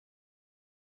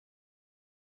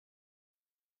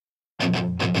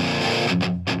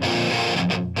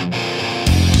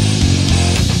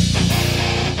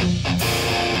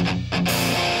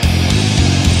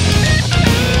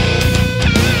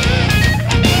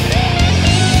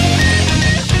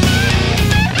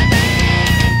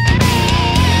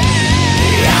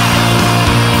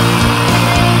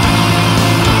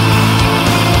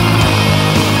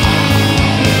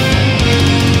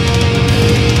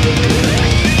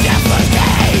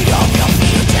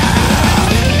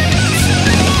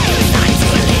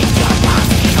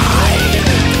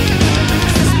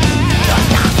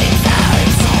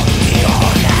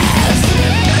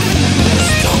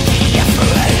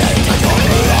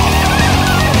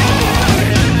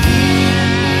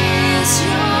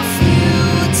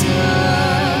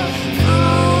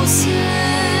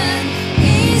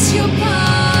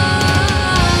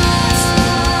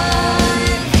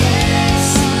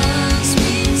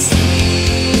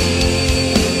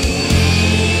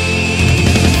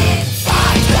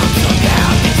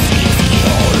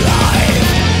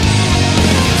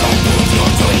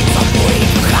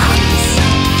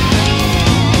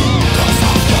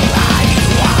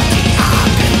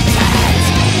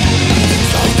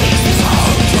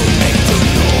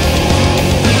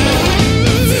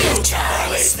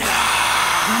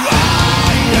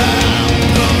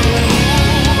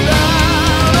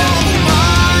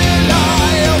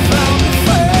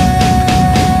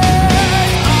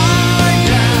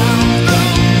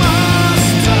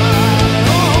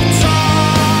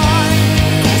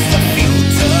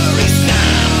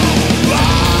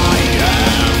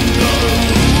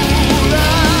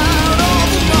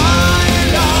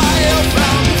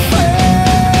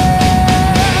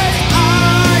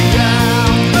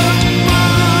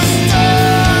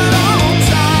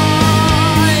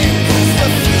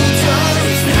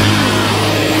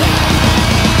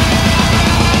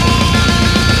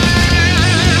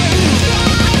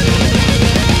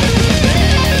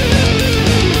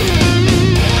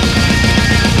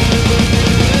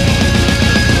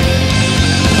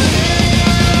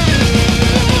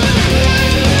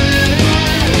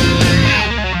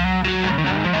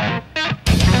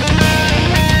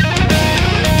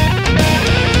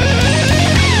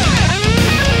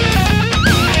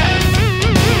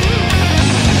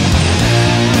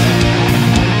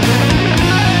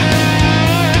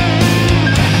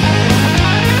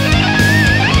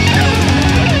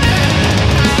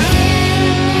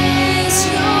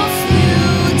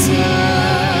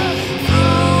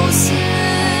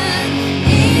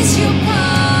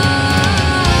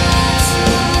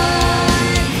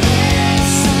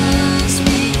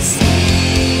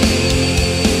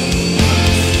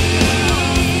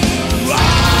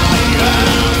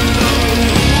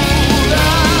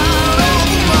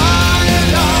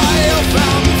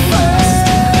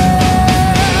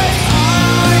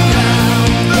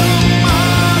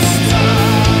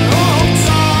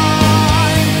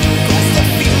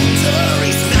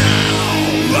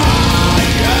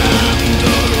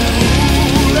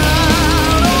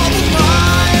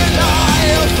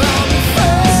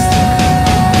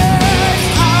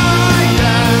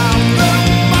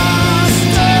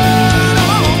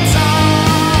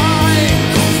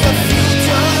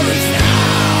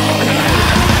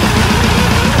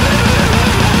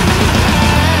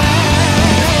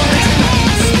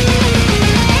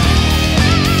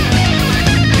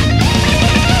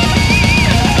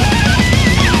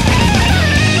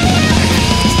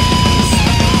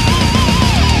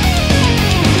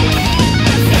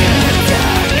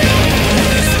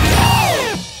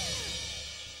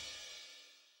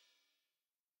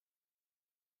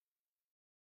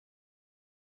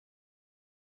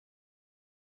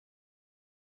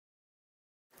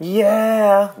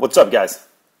Yeah! What's up, guys?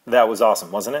 That was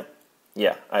awesome, wasn't it?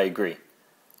 Yeah, I agree.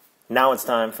 Now it's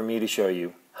time for me to show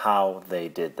you how they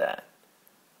did that.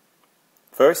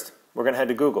 First, we're going to head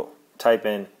to Google. Type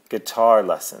in guitar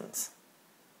lessons.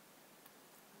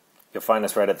 You'll find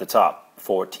us right at the top,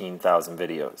 14,000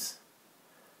 videos.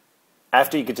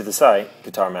 After you get to the site,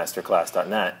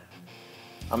 guitarmasterclass.net,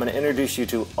 I'm going to introduce you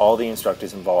to all the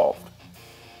instructors involved.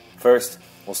 First,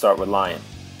 we'll start with Lian.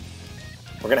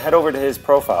 We're going to head over to his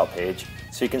profile page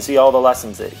so you can see all the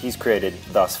lessons that he's created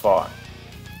thus far.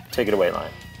 Take it away,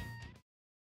 Lian.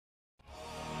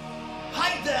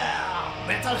 Hi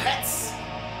there, metalheads!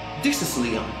 This is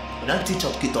Lian, and I teach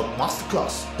at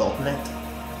guitarmasterclass.net.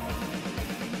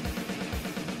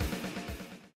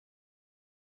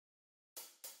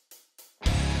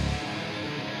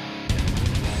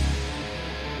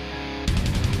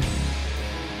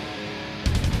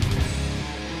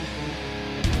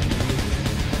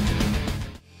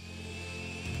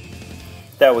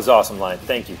 That was awesome, Lian.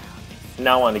 Thank you.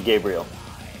 Now on to Gabriel.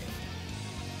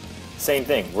 Same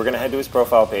thing, we're going to head to his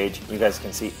profile page. You guys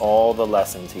can see all the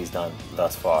lessons he's done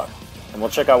thus far. And we'll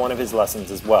check out one of his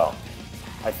lessons as well.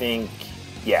 I think,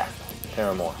 yeah, there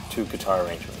are more, 2 guitar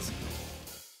arrangements.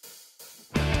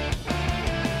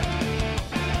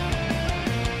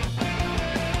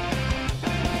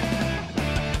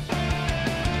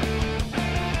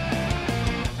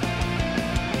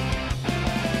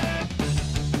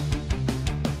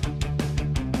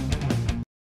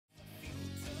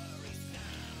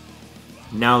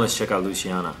 Now let's check out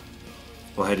Luciana.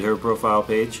 We'll head to her profile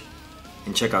page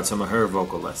and check out some of her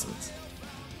vocal lessons.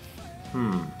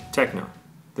 Techno.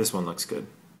 This one looks good.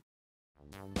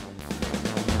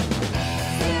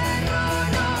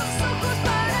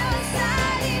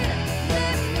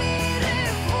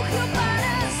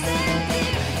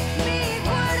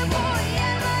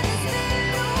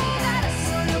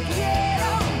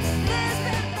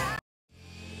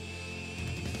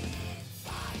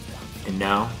 And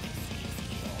now,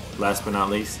 last but not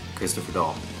least, Christopher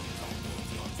Dahl.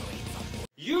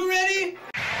 You ready?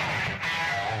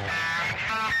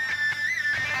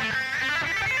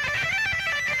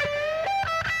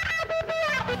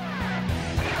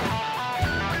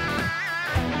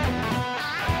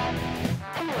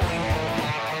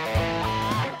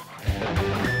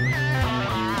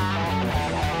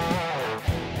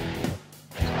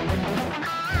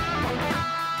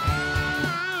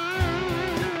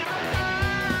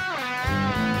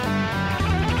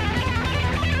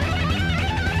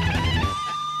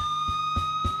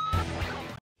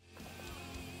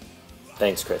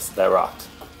 Thanks, Chris. That rocked.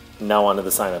 Now onto the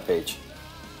sign up page.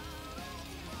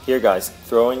 Here, guys,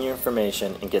 throw in your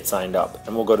information and get signed up,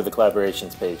 and we'll go to the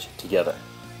collaborations page together.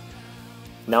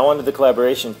 Now onto the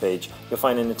collaborations page, you'll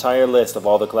find an entire list of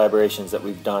all the collaborations that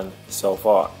we've done so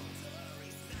far.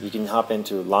 You can hop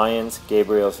into Lians,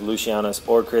 Gabriel's, Lucianas,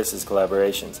 or Chris's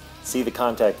collaborations. See the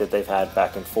contact that they've had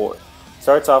back and forth.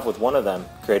 Starts off with one of them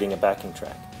creating a backing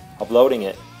track, uploading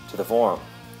it to the forum.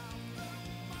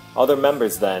 Other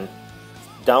members then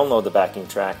download the backing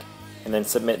track and then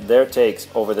submit their takes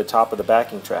over the top of the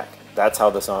backing track. That's how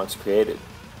the song's created.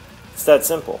 It's that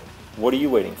simple. What are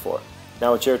you waiting for?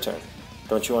 Now it's your turn.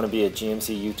 Don't you want to be a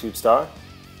GMC YouTube star?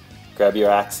 Grab your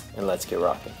axe and let's get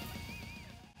rocking.